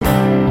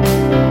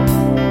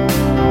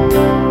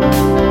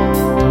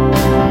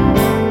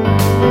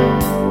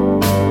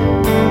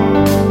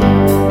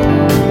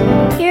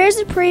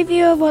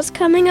what's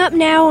coming up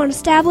now on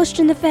Established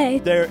in the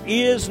Faith. There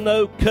is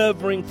no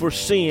covering for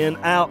sin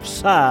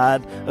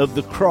outside of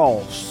the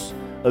cross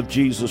of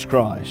Jesus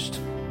Christ.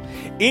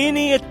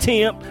 Any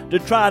attempt to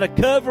try to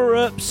cover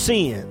up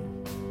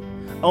sin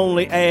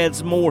only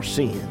adds more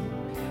sin.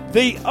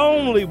 The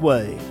only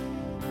way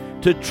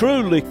to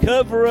truly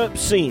cover up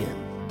sin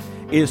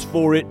is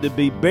for it to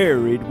be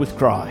buried with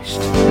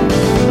Christ.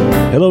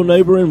 Hello,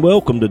 neighbor, and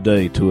welcome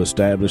today to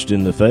Established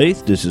in the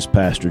Faith. This is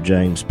Pastor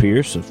James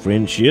Pierce of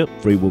Friendship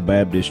Free Will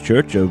Baptist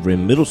Church over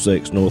in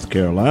Middlesex, North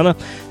Carolina,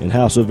 and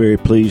how so very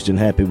pleased and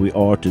happy we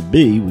are to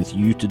be with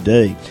you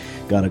today.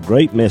 Got a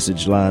great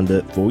message lined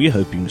up for you.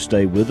 Hope you can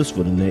stay with us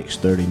for the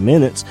next 30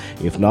 minutes.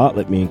 If not,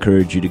 let me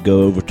encourage you to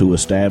go over to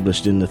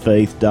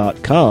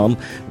establishedinthefaith.com.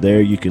 There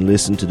you can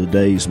listen to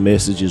today's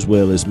message as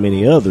well as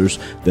many others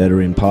that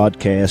are in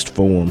podcast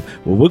form.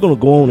 Well, we're going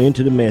to go on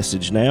into the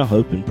message now.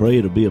 Hope and pray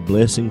it'll be a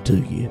blessing to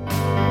you.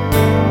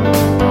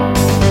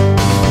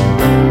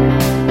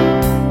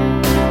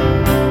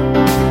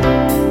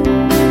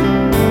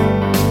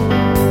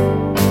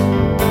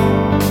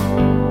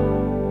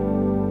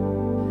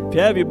 If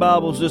you have your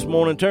Bibles this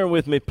morning, turn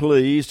with me,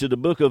 please, to the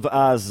book of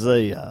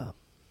Isaiah.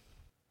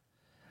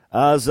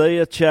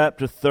 Isaiah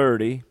chapter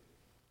 30.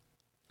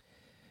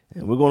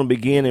 And we're going to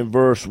begin in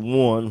verse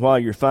 1. While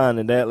you're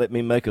finding that, let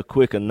me make a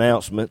quick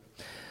announcement.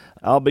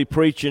 I'll be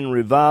preaching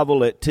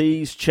revival at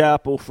Tees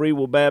Chapel Free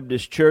Will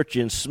Baptist Church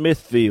in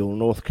Smithfield,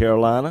 North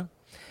Carolina.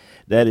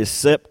 That is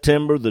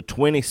September the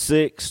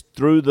 26th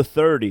through the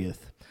 30th.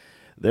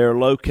 They're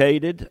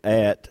located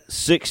at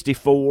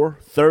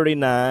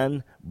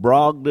 6439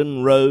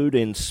 Brogden Road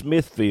in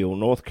Smithfield,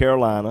 North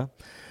Carolina.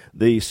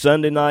 The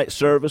Sunday night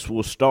service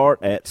will start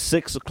at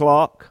 6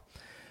 o'clock,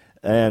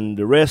 and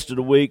the rest of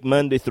the week,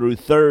 Monday through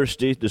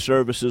Thursday, the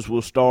services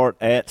will start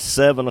at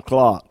 7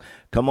 o'clock.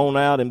 Come on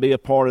out and be a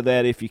part of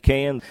that if you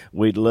can.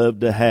 We'd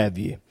love to have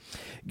you.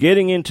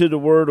 Getting into the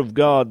Word of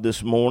God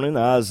this morning,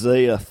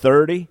 Isaiah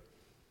 30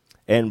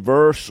 and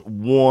verse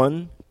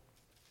 1.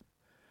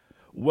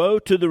 Woe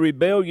to the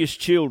rebellious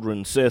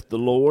children, saith the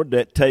Lord,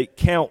 that take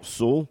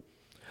counsel,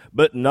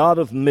 but not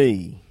of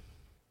me,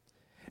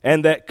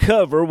 and that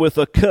cover with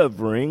a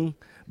covering,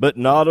 but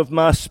not of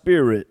my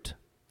spirit,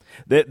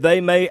 that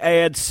they may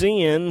add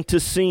sin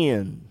to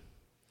sin,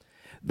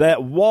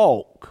 that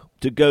walk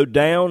to go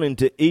down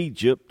into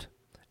Egypt,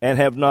 and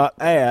have not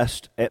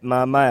asked at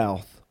my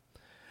mouth,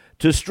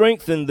 to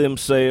strengthen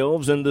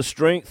themselves in the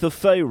strength of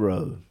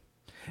Pharaoh,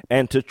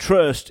 and to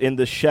trust in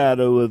the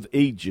shadow of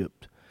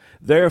Egypt.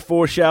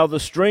 Therefore shall the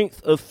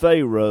strength of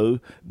Pharaoh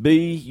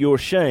be your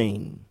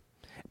shame,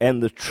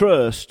 and the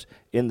trust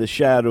in the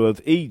shadow of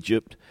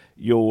Egypt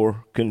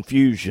your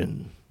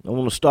confusion. I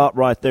want to stop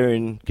right there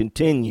and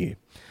continue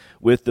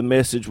with the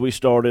message we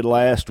started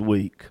last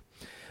week,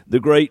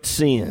 the great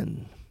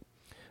sin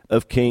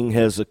of King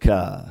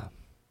Hezekiah.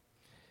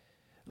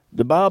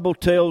 The Bible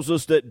tells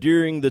us that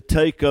during the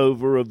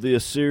takeover of the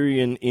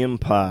Assyrian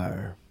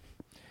Empire,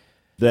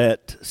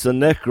 that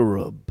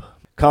Sennacherib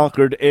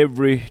conquered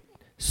every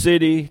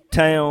city,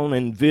 town,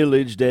 and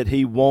village that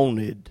he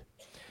wanted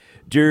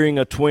during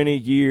a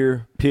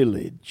 20-year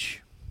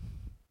pillage.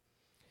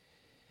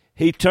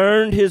 He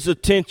turned his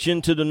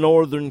attention to the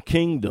northern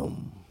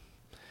kingdom.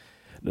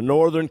 The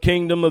northern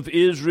kingdom of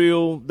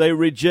Israel, they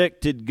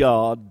rejected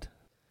God.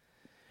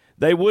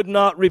 They would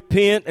not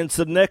repent, and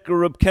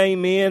Sennacherib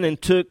came in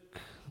and took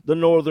the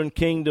northern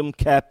kingdom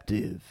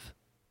captive.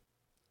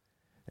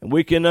 And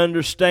we can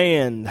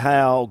understand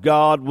how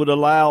God would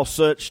allow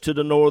such to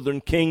the northern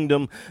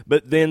kingdom,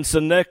 but then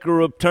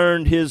Sennacherib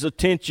turned his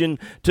attention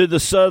to the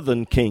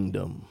southern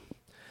kingdom.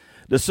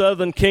 The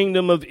southern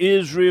kingdom of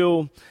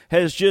Israel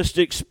has just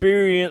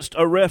experienced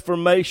a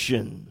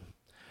reformation.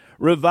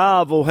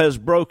 Revival has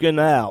broken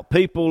out.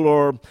 People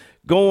are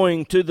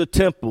going to the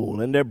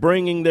temple, and they're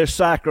bringing their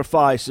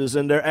sacrifices,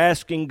 and they're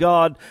asking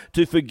God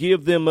to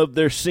forgive them of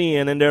their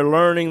sin, and they're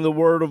learning the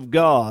Word of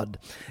God,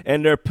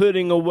 and they're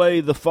putting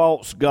away the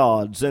false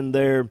gods, and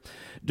they're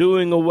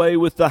doing away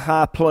with the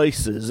high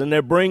places, and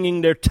they're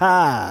bringing their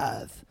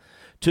tithe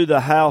to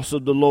the house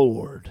of the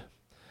Lord.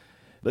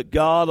 But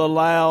God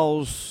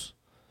allows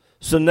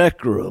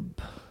Sennacherib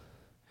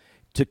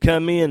to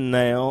come in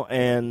now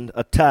and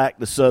attack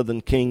the southern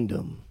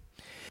kingdom.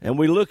 And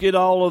we look at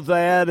all of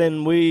that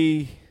and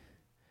we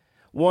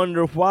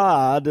wonder,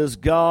 why does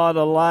God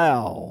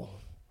allow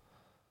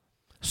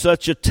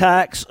such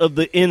attacks of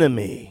the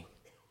enemy,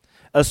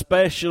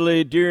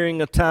 especially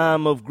during a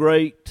time of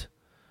great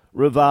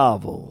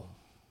revival?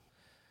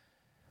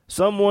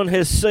 Someone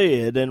has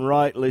said, and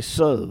rightly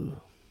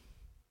so,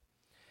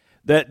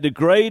 that the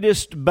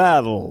greatest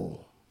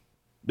battle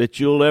that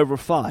you'll ever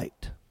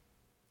fight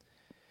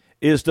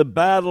is the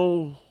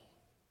battle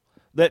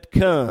that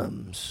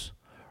comes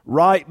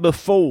right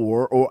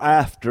before or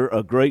after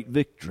a great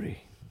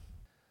victory.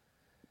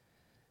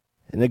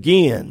 And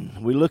again,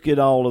 we look at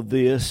all of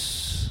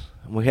this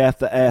and we have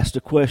to ask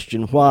the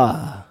question,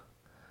 why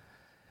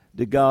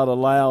did God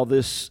allow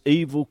this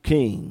evil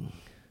king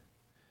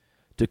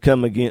to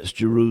come against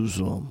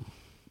Jerusalem?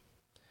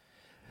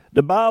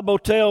 The Bible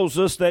tells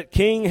us that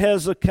King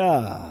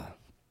Hezekiah,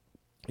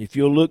 if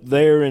you'll look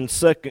there in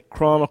 2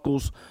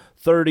 Chronicles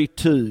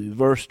 32,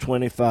 verse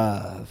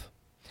 25,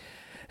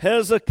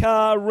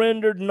 Hezekiah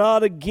rendered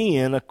not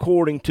again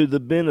according to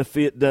the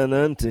benefit done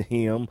unto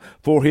him,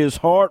 for his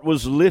heart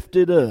was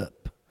lifted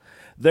up.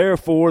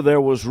 Therefore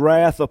there was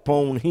wrath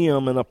upon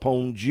him and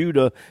upon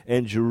Judah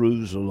and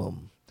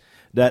Jerusalem.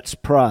 That's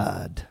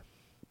pride.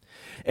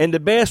 And the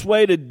best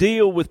way to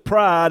deal with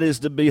pride is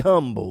to be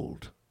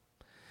humbled.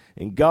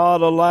 And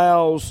God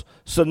allows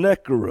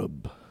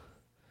Sennacherib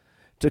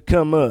to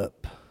come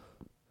up.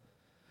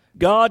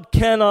 God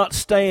cannot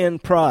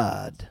stand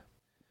pride.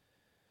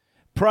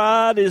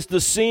 Pride is the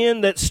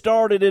sin that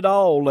started it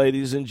all,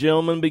 ladies and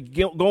gentlemen,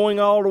 going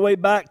all the way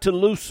back to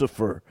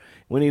Lucifer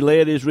when he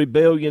led his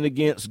rebellion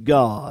against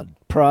God.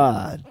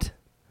 Pride.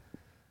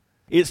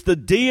 It's the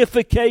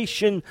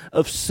deification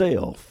of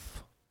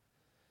self.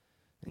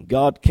 And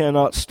God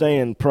cannot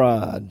stand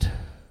pride.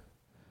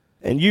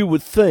 And you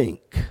would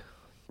think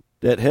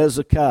that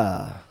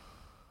Hezekiah,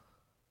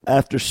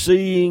 after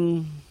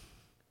seeing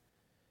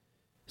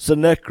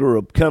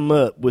Sennacherib come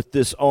up with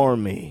this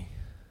army,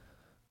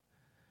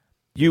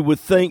 you would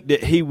think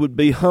that he would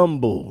be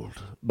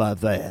humbled by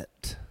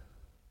that.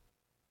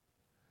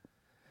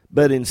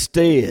 But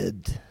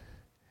instead,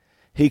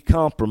 he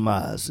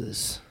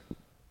compromises.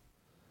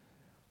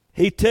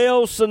 He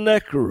tells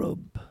Sennacherib,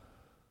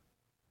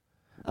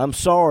 I'm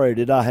sorry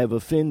that I have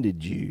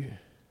offended you.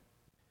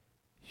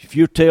 If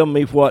you tell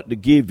me what to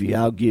give you,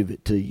 I'll give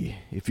it to you,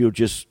 if you'll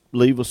just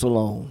leave us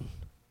alone.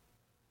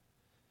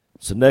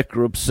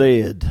 Sennacherib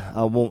said,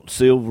 I want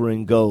silver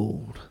and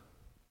gold.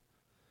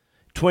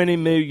 $20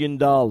 million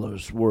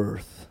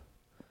worth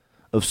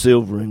of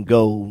silver and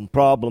gold. The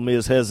problem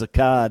is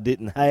Hezekiah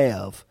didn't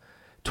have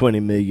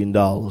 $20 million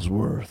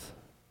worth.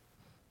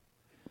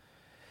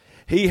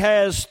 He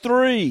has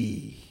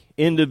 3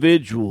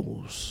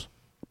 individuals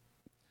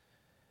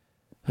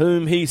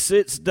whom he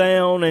sits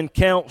down and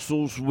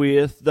counsels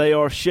with. They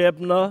are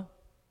Shebna,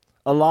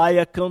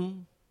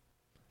 Eliakim,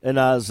 and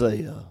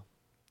Isaiah.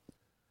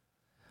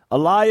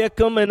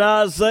 Eliakim and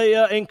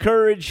Isaiah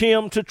encourage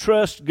him to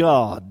trust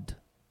God.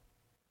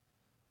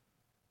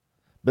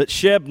 But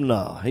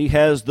Shebna, he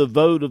has the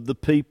vote of the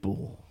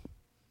people.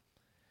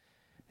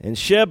 And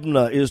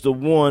Shebna is the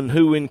one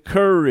who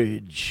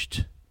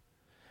encouraged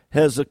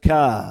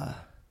Hezekiah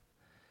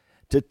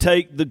to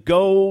take the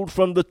gold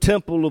from the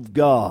temple of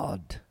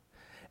God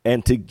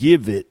and to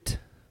give it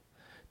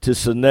to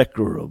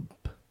Sennacherib.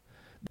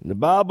 And the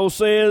Bible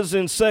says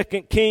in 2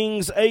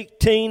 Kings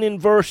 18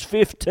 and verse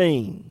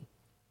 15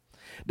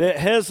 that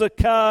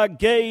Hezekiah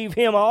gave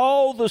him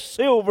all the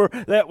silver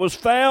that was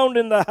found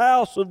in the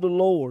house of the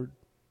Lord.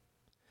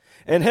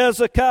 And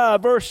Hezekiah,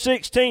 verse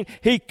 16,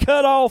 he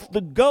cut off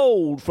the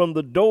gold from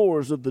the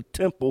doors of the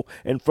temple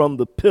and from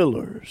the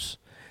pillars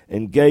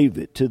and gave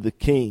it to the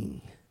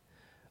king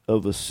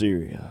of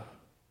Assyria.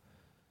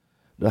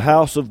 The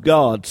house of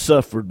God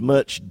suffered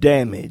much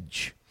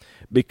damage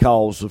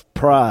because of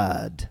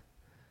pride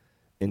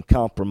and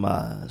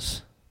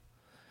compromise.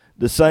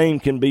 The same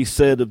can be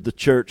said of the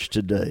church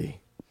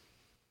today.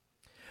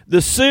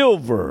 The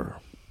silver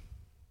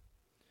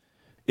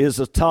is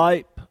a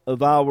type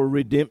of our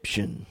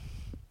redemption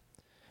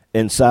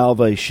and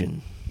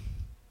salvation.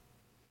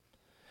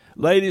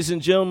 Ladies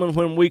and gentlemen,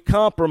 when we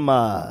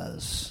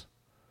compromise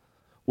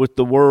with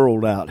the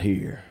world out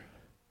here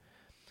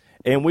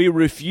and we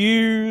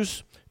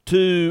refuse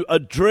to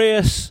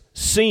address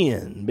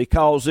sin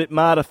because it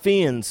might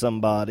offend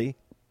somebody,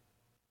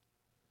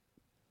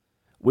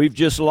 we've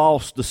just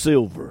lost the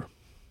silver.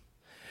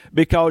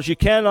 Because you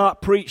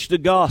cannot preach the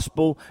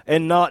gospel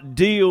and not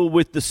deal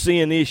with the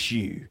sin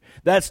issue.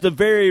 That's the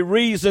very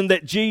reason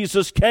that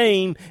Jesus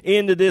came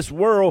into this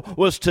world,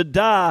 was to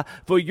die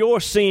for your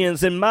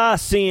sins and my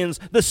sins,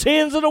 the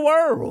sins of the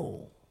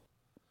world.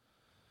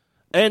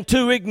 And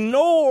to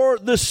ignore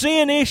the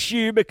sin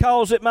issue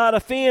because it might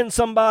offend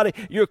somebody,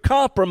 you're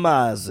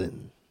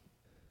compromising.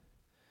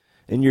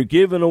 And you're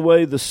giving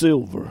away the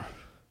silver.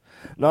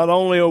 Not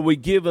only are we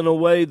giving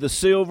away the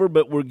silver,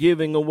 but we're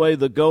giving away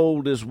the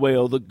gold as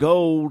well. The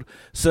gold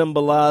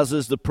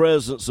symbolizes the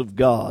presence of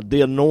God,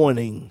 the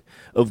anointing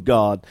of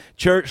God.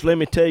 Church, let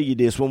me tell you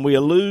this. When we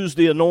lose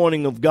the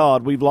anointing of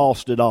God, we've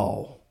lost it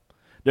all.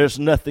 There's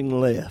nothing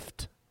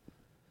left.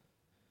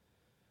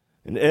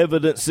 And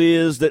evidence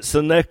is that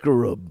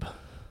Sennacherib,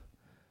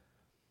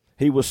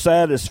 he was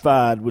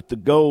satisfied with the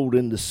gold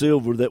and the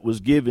silver that was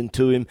given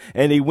to him,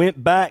 and he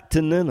went back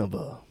to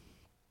Nineveh.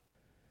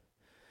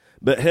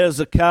 But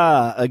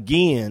Hezekiah,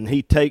 again,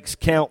 he takes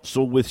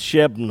counsel with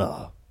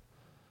Shebna.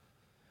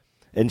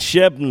 And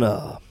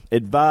Shebna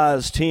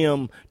advised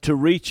him to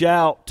reach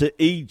out to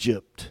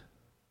Egypt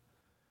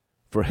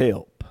for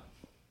help.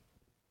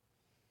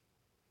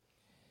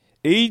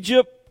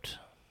 Egypt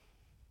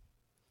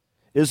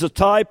is a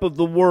type of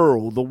the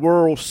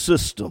world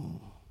system,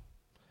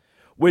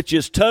 which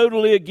is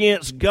totally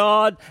against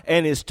God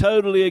and is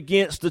totally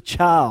against the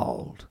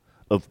child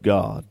of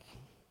God.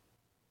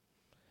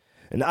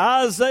 In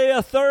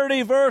Isaiah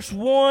 30 verse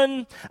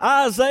 1,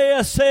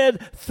 Isaiah said,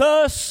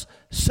 "Thus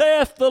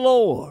saith the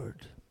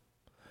Lord,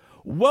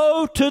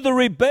 woe to the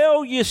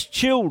rebellious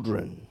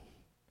children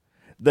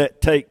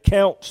that take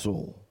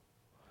counsel,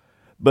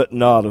 but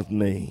not of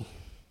me."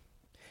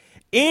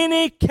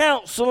 Any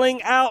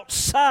counseling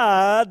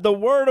outside the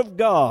Word of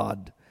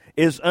God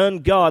is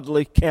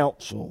ungodly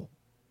counsel.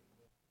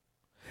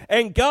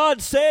 And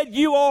God said,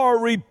 "You are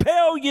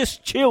rebellious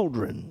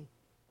children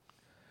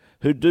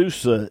who do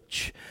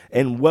such,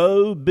 and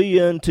woe be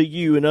unto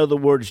you." In other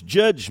words,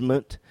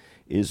 judgment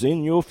is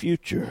in your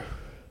future.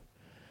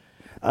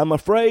 I'm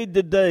afraid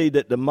today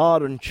that the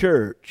modern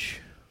church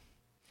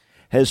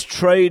has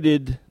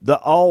traded the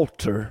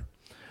altar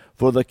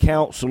for the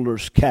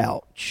counselor's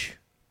couch.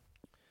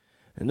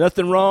 And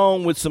nothing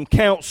wrong with some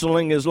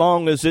counseling as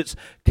long as it's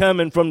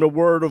coming from the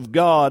Word of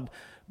God,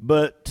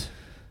 but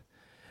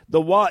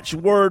the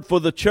watchword for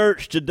the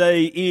church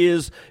today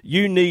is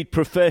you need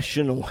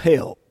professional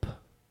help.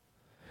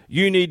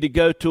 You need to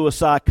go to a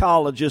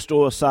psychologist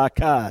or a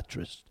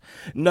psychiatrist.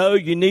 No,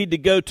 you need to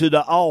go to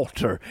the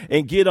altar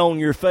and get on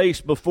your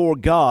face before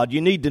God. You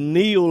need to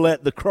kneel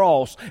at the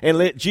cross and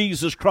let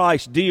Jesus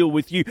Christ deal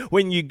with you.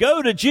 When you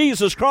go to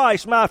Jesus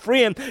Christ, my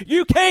friend,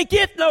 you can't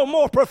get no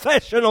more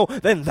professional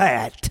than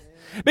that,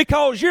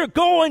 because you're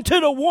going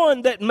to the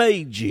one that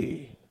made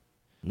you,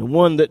 the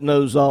one that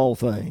knows all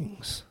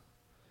things.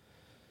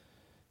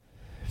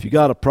 If you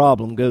got a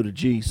problem, go to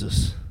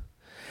Jesus.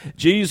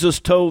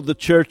 Jesus told the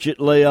church at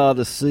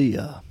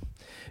Laodicea,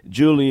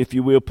 Julie, if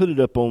you will, put it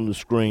up on the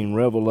screen,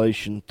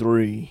 Revelation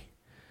 3,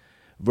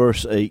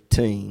 verse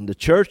 18. The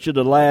church of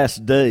the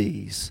last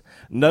days,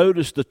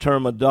 notice the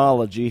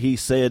terminology. He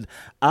said,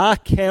 "I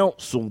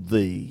counsel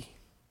thee."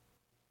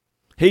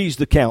 He's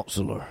the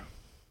counselor.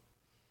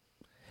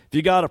 If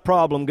you got a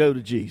problem, go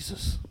to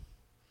Jesus.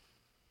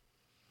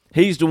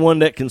 He's the one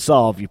that can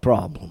solve your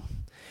problem.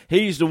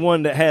 He's the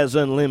one that has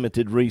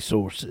unlimited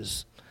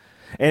resources.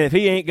 And if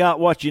he ain't got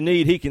what you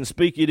need, he can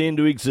speak it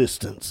into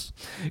existence.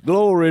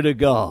 Glory to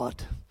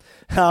God.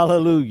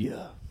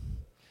 Hallelujah.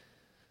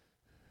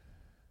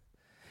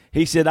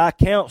 He said, "I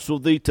counsel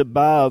thee to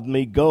buy of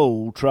me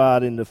gold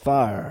tried in the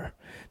fire,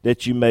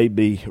 that you may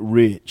be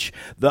rich."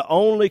 The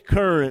only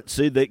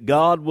currency that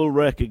God will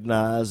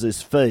recognize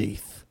is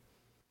faith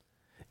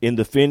in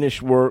the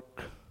finished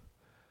work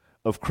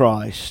of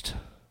Christ.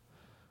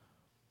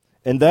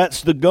 And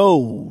that's the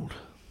gold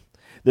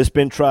that's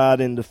been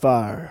tried in the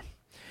fire.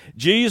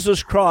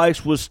 Jesus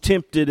Christ was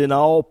tempted in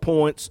all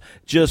points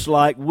just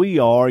like we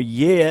are,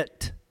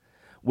 yet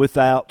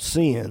without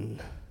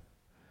sin.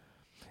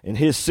 And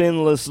his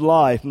sinless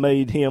life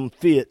made him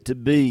fit to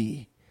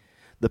be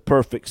the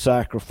perfect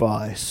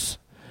sacrifice.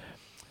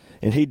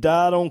 And he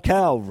died on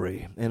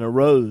Calvary and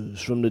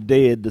arose from the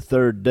dead the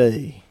third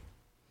day.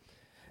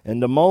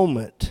 And the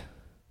moment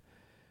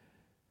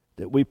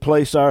that we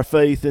place our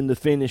faith in the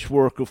finished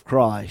work of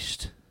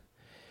Christ,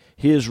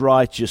 his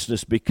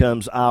righteousness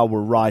becomes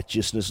our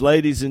righteousness.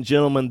 Ladies and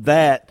gentlemen,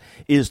 that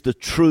is the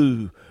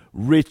true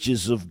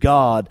riches of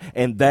God,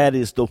 and that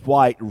is the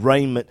white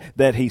raiment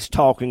that he's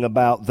talking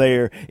about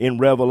there in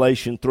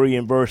Revelation 3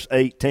 and verse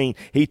 18.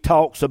 He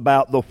talks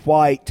about the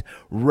white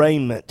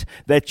raiment,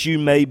 that you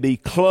may be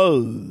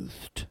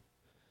clothed,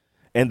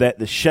 and that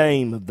the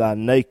shame of thy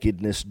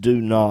nakedness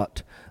do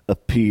not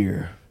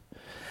appear.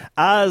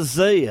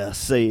 Isaiah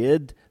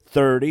said,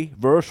 30,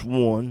 verse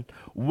 1,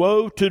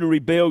 "Woe to the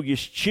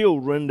rebellious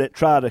children that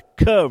try to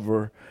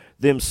cover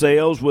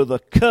themselves with a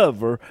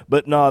cover,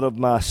 but not of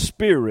my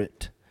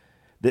spirit,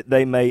 that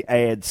they may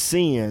add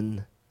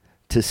sin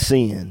to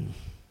sin."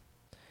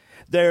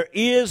 There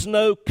is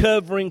no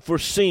covering for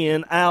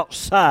sin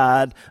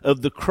outside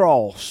of the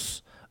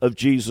cross of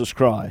Jesus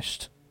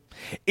Christ.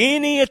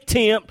 Any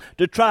attempt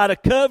to try to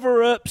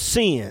cover up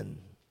sin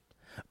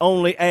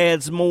only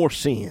adds more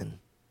sin.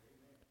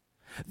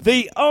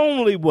 The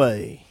only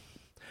way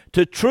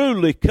to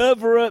truly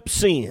cover up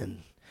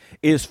sin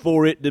is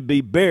for it to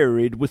be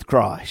buried with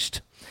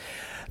Christ.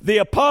 The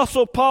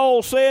Apostle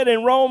Paul said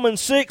in Romans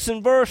 6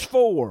 and verse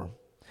 4,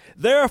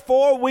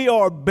 "Therefore we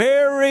are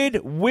buried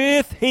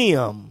with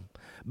him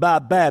by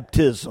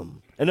baptism."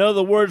 In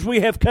other words, we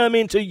have come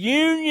into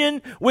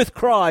union with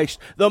Christ.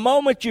 The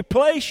moment you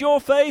place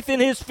your faith in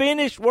his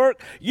finished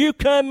work, you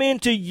come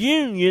into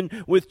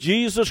union with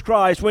Jesus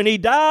Christ. When he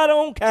died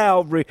on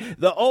Calvary,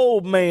 the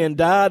old man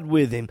died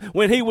with him.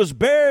 When he was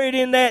buried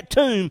in that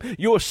tomb,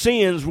 your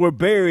sins were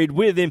buried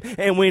with him.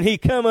 And when he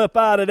come up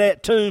out of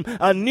that tomb,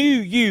 a new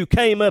you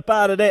came up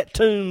out of that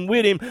tomb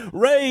with him,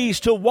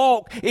 raised to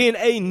walk in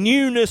a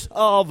newness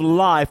of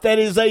life. That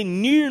is a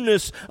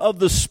newness of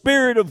the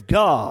Spirit of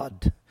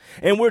God.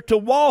 And we're to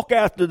walk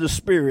after the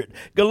Spirit.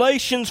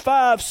 Galatians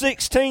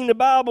 5:16, the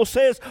Bible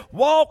says,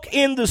 "Walk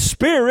in the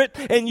Spirit,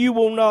 and you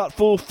will not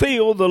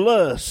fulfill the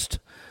lust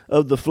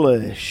of the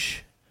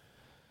flesh."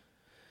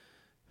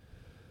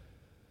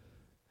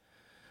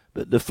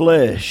 But the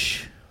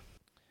flesh,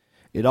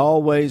 it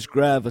always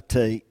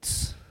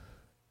gravitates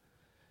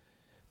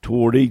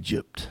toward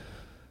Egypt,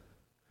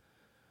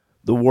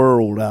 the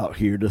world out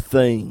here, the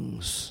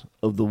things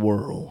of the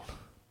world.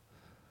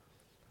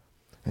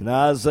 In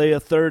Isaiah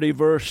 30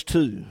 verse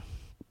 2,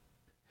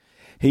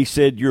 he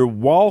said, you're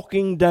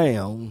walking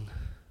down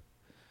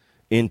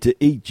into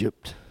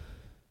Egypt,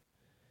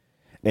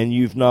 and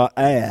you've not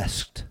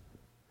asked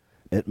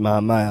at my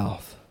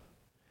mouth.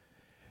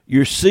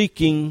 You're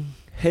seeking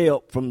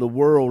help from the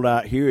world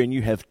out here, and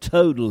you have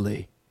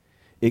totally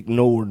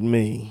ignored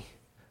me.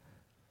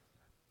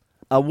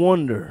 I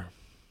wonder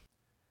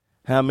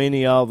how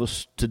many of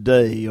us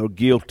today are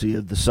guilty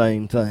of the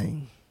same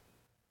thing.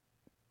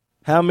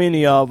 How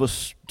many of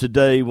us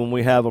today, when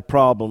we have a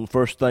problem,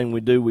 first thing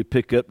we do, we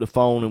pick up the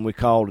phone and we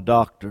call the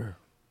doctor?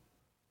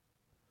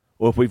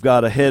 Or if we've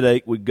got a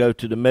headache, we go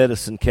to the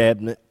medicine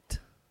cabinet.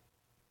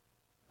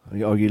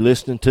 Are you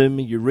listening to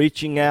me? You're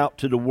reaching out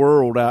to the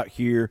world out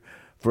here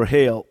for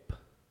help,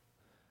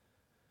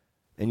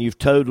 and you've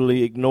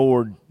totally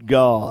ignored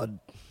God.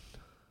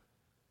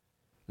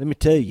 Let me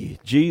tell you,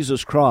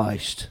 Jesus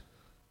Christ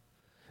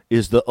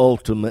is the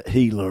ultimate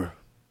healer.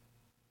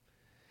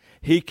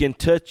 He can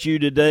touch you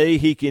today.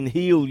 He can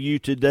heal you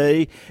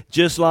today,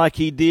 just like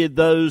He did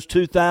those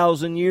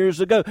 2,000 years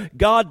ago.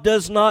 God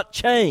does not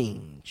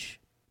change.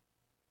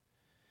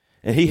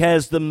 And He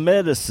has the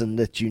medicine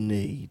that you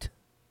need.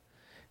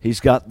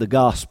 He's got the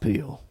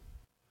gospel.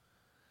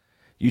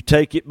 You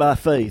take it by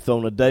faith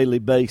on a daily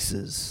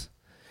basis.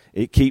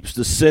 It keeps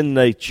the sin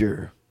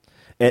nature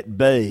at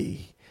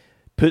bay,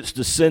 puts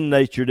the sin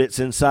nature that's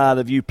inside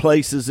of you,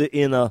 places it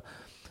in a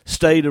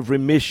state of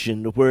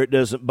remission to where it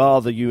doesn't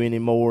bother you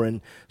anymore.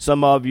 And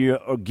some of you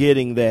are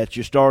getting that.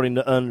 You're starting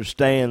to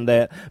understand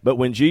that. But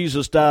when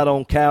Jesus died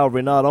on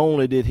Calvary, not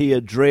only did He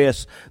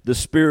address the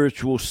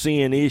spiritual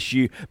sin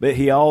issue, but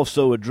He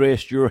also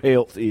addressed your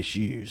health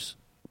issues.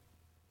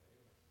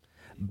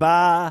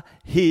 By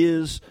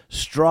His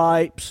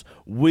stripes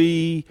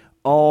we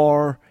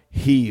are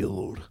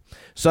healed.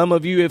 Some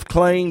of you have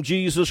claimed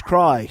Jesus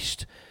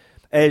Christ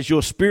as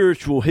your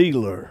spiritual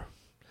healer.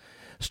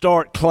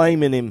 Start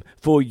claiming Him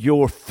for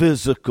your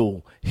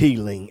physical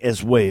healing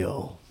as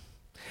well.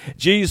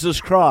 Jesus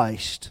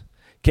Christ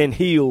can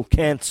heal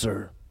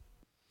cancer.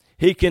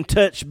 He can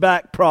touch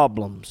back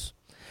problems.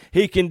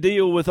 He can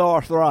deal with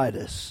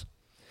arthritis.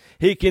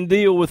 He can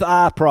deal with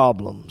eye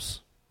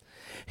problems.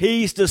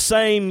 He's the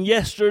same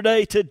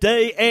yesterday,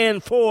 today,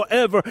 and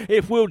forever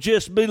if we'll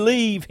just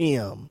believe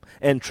Him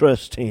and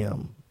trust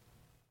Him.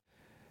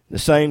 The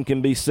same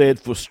can be said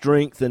for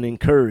strength and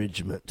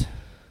encouragement.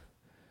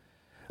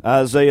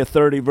 Isaiah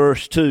 30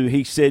 verse 2,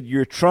 he said,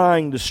 you're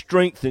trying to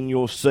strengthen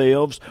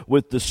yourselves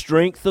with the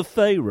strength of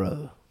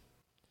Pharaoh.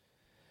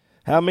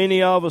 How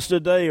many of us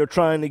today are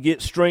trying to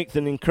get strength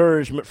and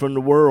encouragement from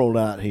the world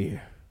out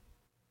here?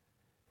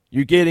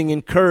 You're getting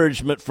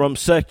encouragement from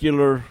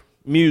secular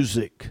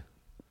music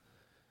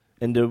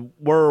and the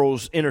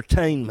world's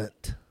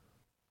entertainment.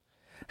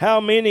 How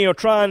many are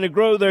trying to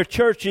grow their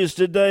churches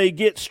today,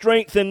 get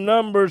strength in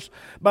numbers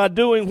by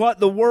doing what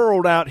the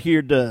world out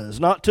here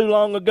does? Not too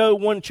long ago,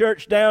 one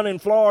church down in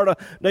Florida,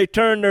 they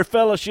turned their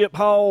fellowship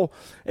hall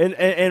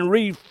and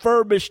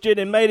refurbished it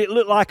and made it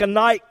look like a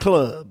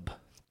nightclub.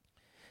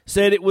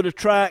 Said it would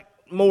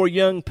attract more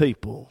young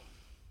people.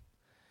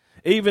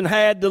 Even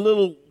had the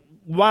little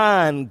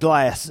wine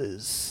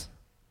glasses.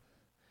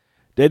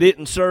 They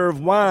didn't serve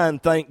wine,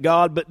 thank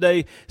God, but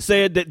they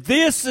said that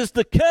this is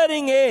the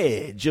cutting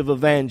edge of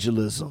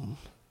evangelism.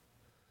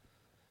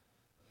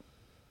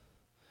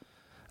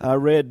 I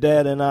read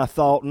that and I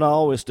thought,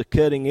 no, it's the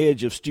cutting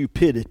edge of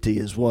stupidity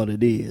is what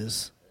it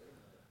is.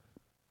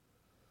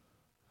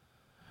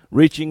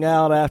 Reaching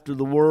out after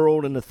the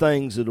world and the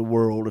things of the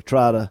world to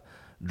try to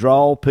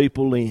draw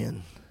people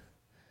in.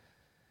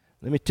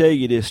 Let me tell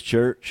you this,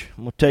 church.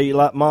 I'm going to tell you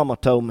like Mama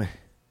told me.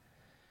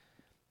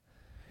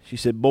 She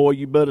said, boy,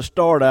 you better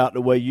start out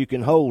the way you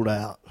can hold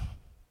out.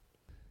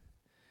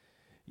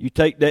 You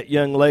take that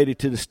young lady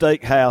to the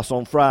steakhouse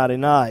on Friday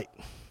night.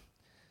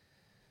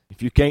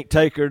 If you can't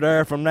take her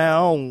there from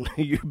now on,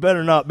 you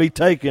better not be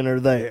taking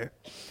her there.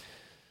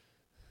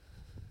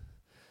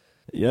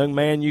 Young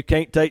man, you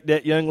can't take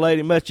that young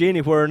lady much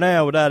anywhere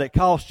now without it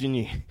costing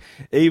you.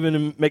 Even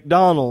in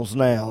McDonald's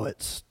now,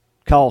 it's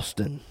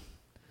costing.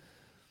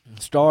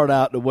 Start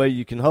out the way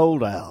you can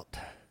hold out.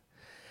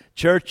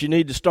 Church, you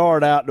need to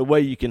start out the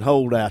way you can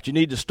hold out. You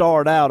need to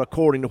start out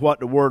according to what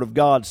the Word of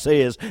God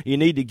says. You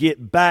need to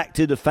get back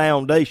to the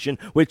foundation,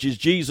 which is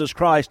Jesus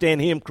Christ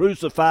and Him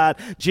crucified.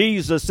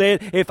 Jesus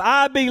said, if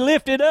I be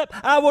lifted up,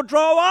 I will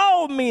draw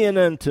all men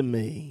unto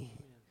me.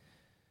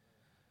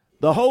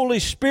 The Holy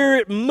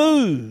Spirit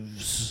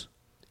moves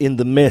in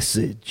the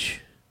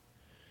message.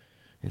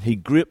 And He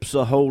grips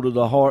a hold of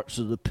the hearts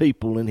of the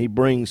people and He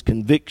brings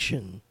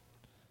conviction.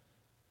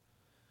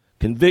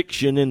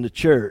 Conviction in the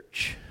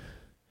church.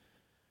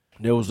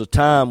 There was a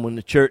time when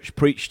the church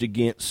preached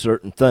against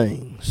certain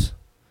things.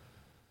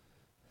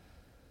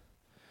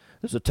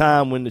 There's a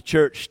time when the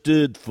church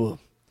stood for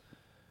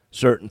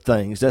certain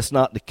things. That's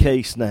not the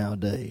case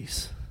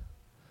nowadays.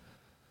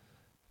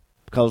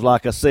 Because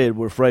like I said,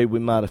 we're afraid we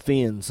might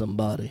offend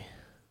somebody.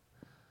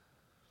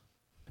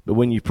 But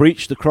when you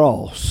preach the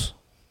cross,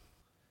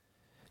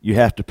 you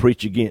have to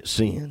preach against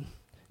sin.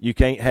 You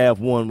can't have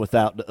one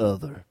without the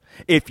other.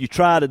 If you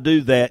try to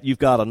do that, you've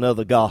got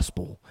another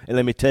gospel. And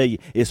let me tell you,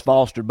 it's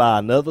fostered by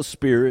another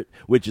spirit,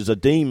 which is a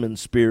demon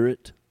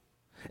spirit.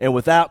 And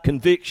without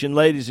conviction,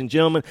 ladies and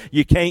gentlemen,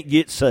 you can't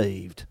get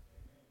saved.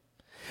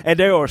 And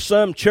there are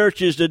some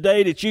churches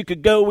today that you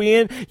could go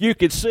in, you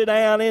could sit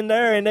down in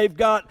there, and they've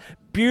got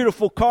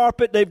beautiful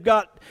carpet, they've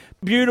got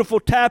beautiful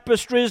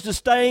tapestries, the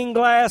stained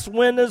glass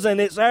windows, and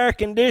it's air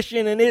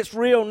conditioned, and it's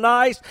real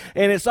nice,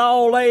 and it's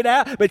all laid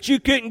out, but you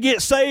couldn't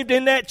get saved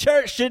in that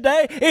church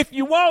today if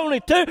you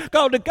wanted to,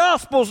 because the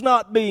gospel's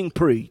not being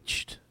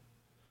preached.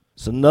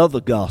 It's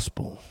another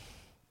gospel.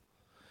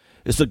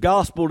 It's a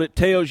gospel that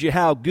tells you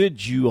how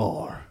good you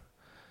are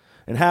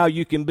and how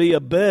you can be a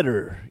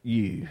better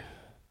you.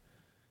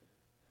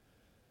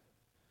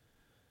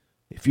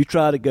 If you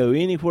try to go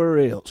anywhere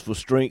else for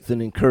strength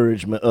and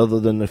encouragement other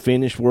than the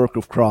finished work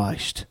of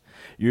Christ,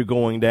 you're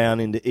going down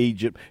into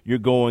Egypt. You're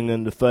going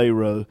into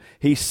Pharaoh.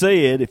 He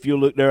said, if you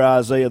look there,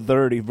 Isaiah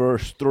 30,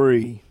 verse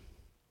 3,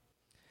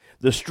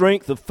 the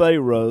strength of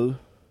Pharaoh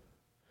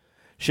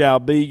shall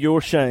be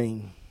your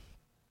shame.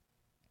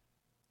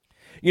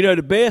 You know,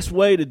 the best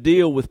way to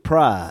deal with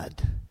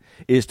pride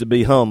is to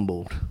be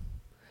humbled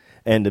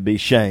and to be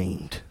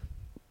shamed.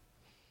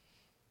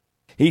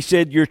 He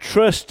said, you're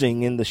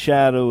trusting in the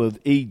shadow of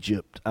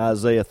Egypt,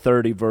 Isaiah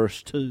 30,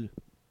 verse 2.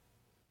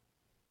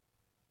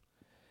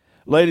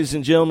 Ladies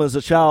and gentlemen, as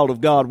a child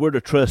of God, we're to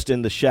trust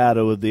in the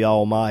shadow of the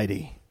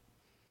Almighty.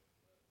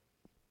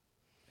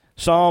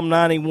 Psalm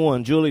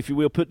 91, Julie, if you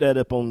will, put that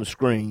up on the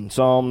screen.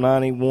 Psalm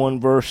 91,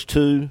 verse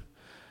 2,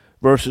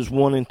 verses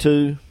 1 and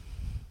 2.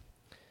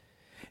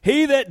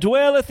 He that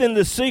dwelleth in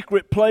the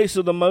secret place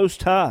of the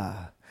Most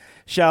High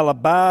shall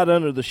abide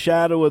under the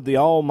shadow of the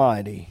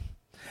Almighty.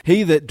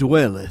 He that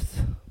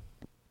dwelleth,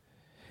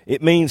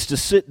 it means to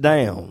sit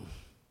down,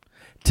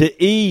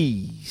 to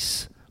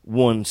ease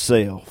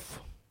oneself,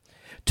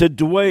 to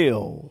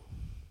dwell,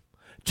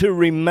 to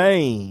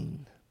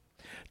remain,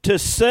 to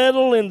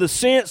settle in the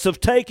sense of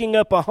taking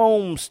up a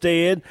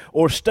homestead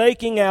or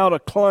staking out a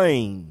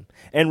claim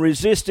and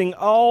resisting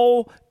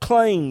all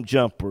claim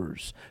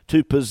jumpers,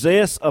 to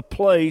possess a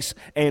place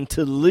and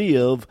to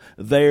live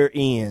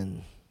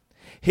therein.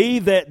 He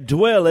that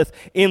dwelleth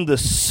in the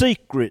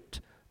secret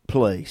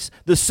place.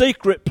 The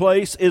secret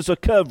place is a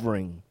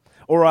covering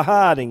or a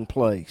hiding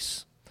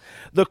place.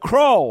 The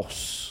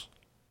cross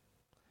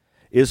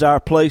is our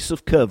place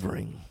of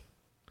covering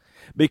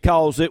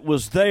because it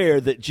was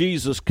there that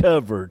Jesus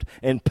covered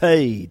and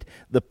paid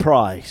the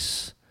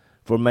price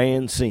for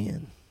man's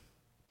sin.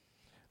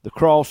 The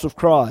cross of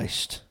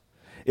Christ,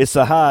 it's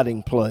a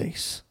hiding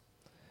place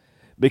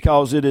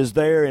because it is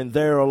there and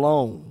there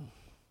alone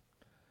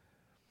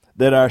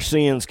that our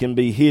sins can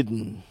be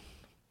hidden.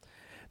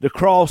 The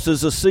cross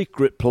is a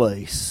secret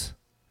place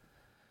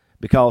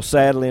because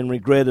sadly and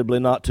regrettably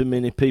not too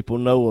many people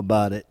know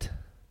about it.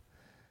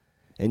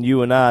 And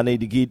you and I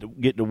need to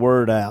get the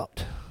word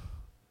out.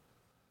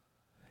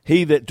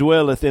 He that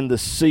dwelleth in the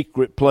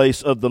secret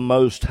place of the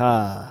Most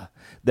High,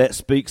 that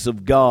speaks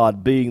of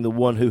God being the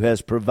one who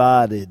has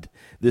provided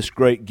this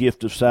great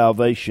gift of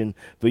salvation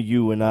for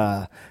you and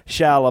I,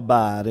 shall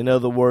abide. In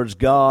other words,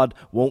 God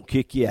won't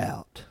kick you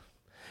out.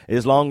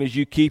 As long as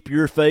you keep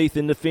your faith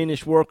in the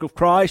finished work of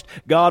Christ,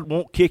 God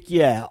won't kick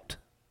you out.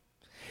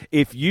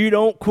 If you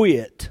don't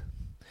quit,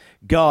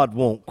 God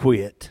won't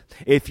quit.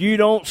 If you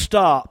don't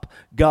stop,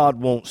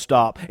 God won't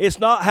stop. It's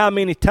not how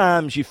many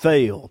times you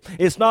fail.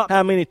 It's not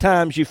how many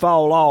times you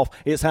fall off.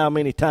 It's how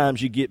many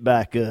times you get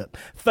back up.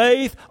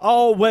 Faith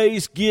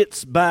always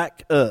gets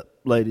back up,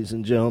 ladies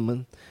and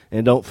gentlemen,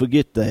 and don't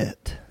forget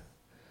that.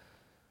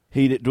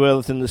 He that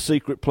dwelleth in the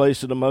secret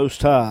place of the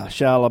Most High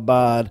shall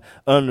abide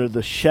under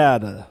the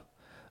shadow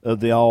of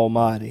the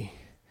Almighty.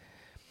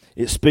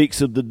 It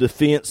speaks of the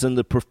defense and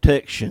the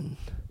protection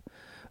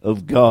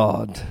of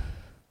God.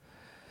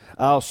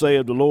 I'll say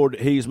of the Lord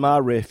that He's my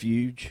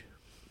refuge.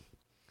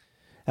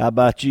 How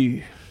about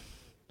you?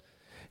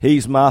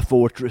 He's my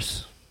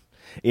fortress.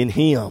 In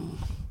Him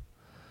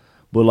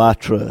will I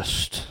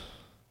trust.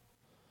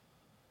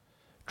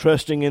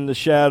 Trusting in the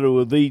shadow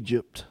of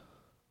Egypt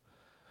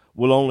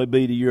will only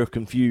be to your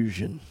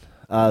confusion.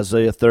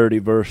 Isaiah 30,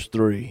 verse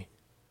 3.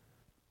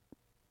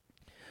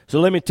 So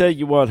let me tell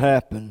you what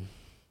happened.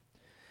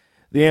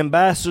 The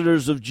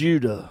ambassadors of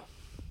Judah,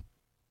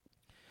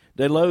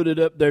 they loaded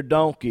up their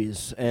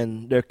donkeys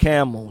and their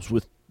camels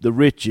with the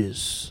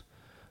riches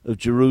of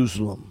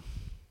Jerusalem.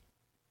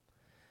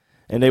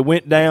 And they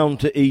went down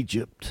to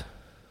Egypt.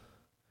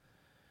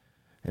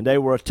 And they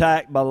were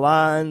attacked by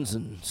lions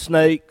and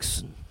snakes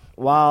and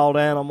wild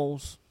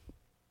animals.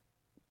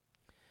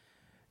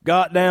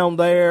 Got down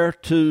there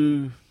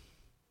to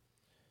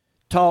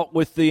talk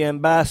with the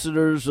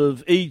ambassadors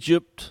of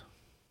Egypt,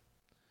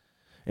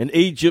 and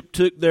Egypt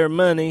took their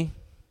money,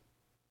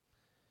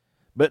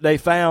 but they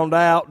found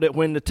out that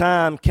when the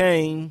time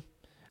came,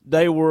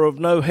 they were of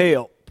no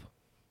help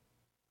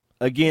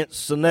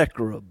against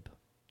Sennacherib.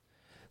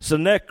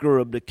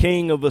 Sennacherib, the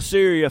king of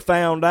Assyria,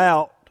 found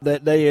out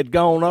that they had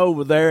gone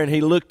over there, and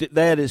he looked at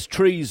that as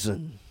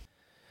treason.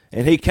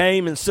 And he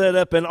came and set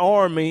up an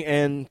army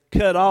and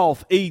cut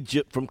off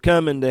Egypt from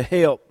coming to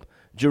help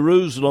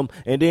Jerusalem.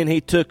 And then he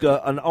took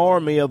an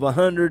army of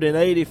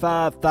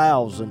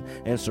 185,000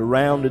 and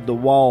surrounded the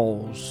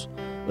walls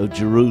of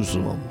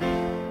Jerusalem.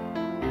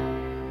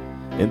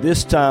 And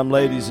this time,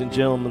 ladies and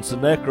gentlemen,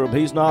 Sennacherib,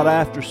 he's not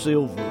after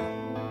silver.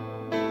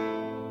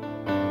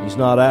 He's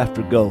not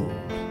after gold.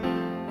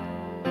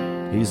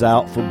 He's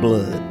out for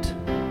blood.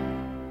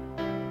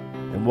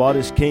 And what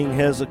is King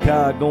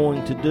Hezekiah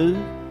going to do?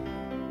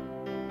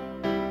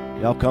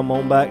 Y'all come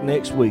on back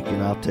next week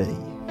and I'll tell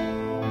you.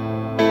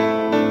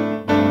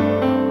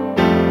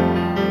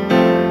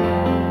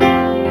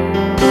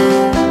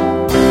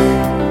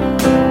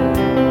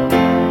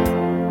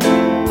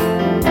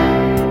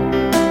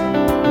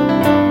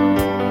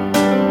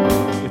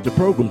 If the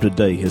program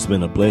today has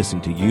been a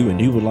blessing to you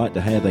and you would like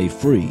to have a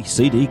free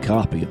CD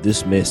copy of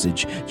this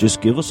message,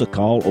 just give us a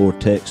call or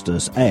text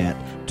us at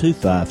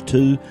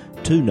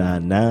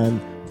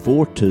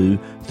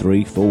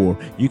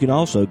 252-299-4234. You can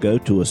also go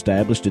to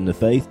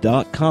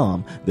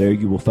establishedinthefaith.com. There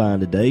you will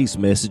find today's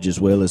message as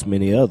well as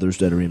many others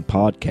that are in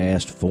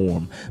podcast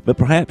form. But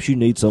perhaps you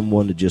need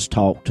someone to just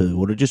talk to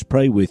or to just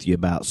pray with you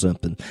about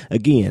something.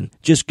 Again,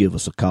 just give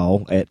us a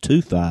call at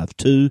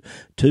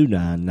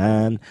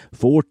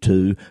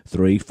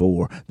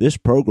 252-299-4234. This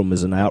program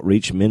is an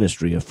outreach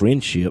ministry of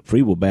Friendship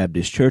Free Will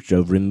Baptist Church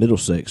over in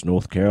Middlesex,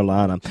 North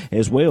Carolina.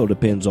 As well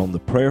depends on the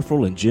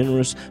prayerful and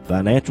generous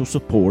financial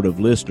support of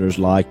listeners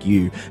like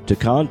you. To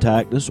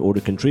contact us or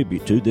to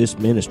contribute to this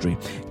ministry,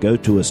 go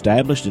to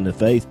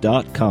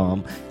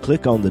establishedinthefaith.com,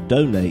 click on the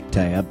Donate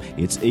tab.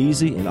 It's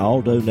easy and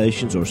all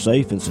donations are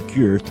safe and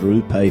secure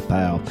through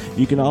PayPal.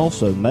 You can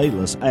also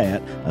mail us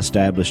at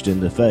Established in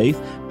the Faith,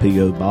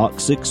 P.O.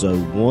 Box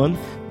 601,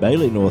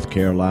 Bailey, North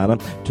Carolina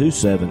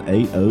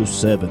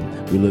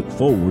 27807. We look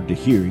forward to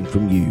hearing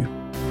from you.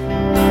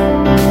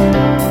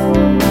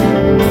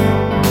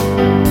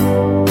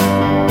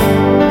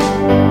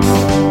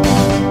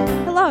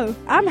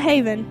 I'm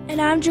Haven.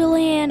 And I'm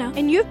Juliana.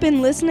 And you've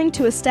been listening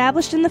to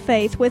Established in the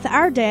Faith with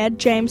our dad,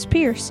 James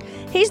Pierce.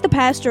 He's the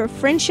pastor of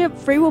Friendship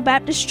Free Will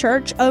Baptist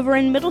Church over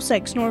in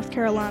Middlesex, North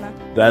Carolina.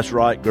 That's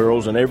right,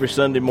 girls. And every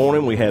Sunday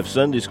morning we have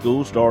Sunday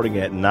school starting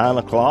at 9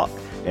 o'clock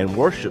and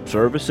worship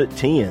service at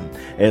 10,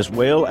 as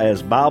well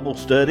as Bible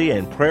study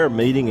and prayer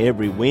meeting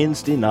every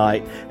Wednesday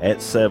night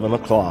at 7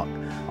 o'clock.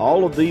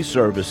 All of these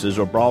services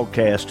are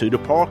broadcast to the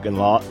parking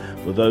lot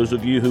for those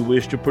of you who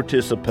wish to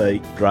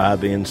participate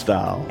drive-in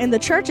style. And the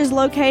church is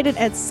located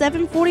at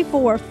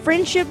 744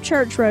 Friendship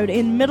Church Road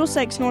in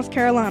Middlesex, North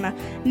Carolina,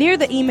 near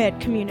the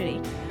EMED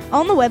community.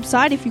 On the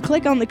website, if you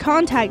click on the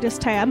Contact Us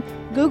tab,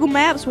 Google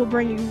Maps will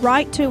bring you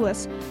right to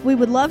us. We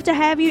would love to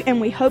have you, and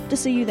we hope to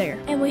see you there.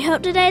 And we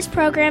hope today's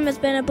program has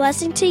been a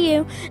blessing to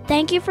you.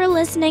 Thank you for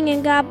listening,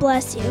 and God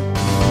bless you.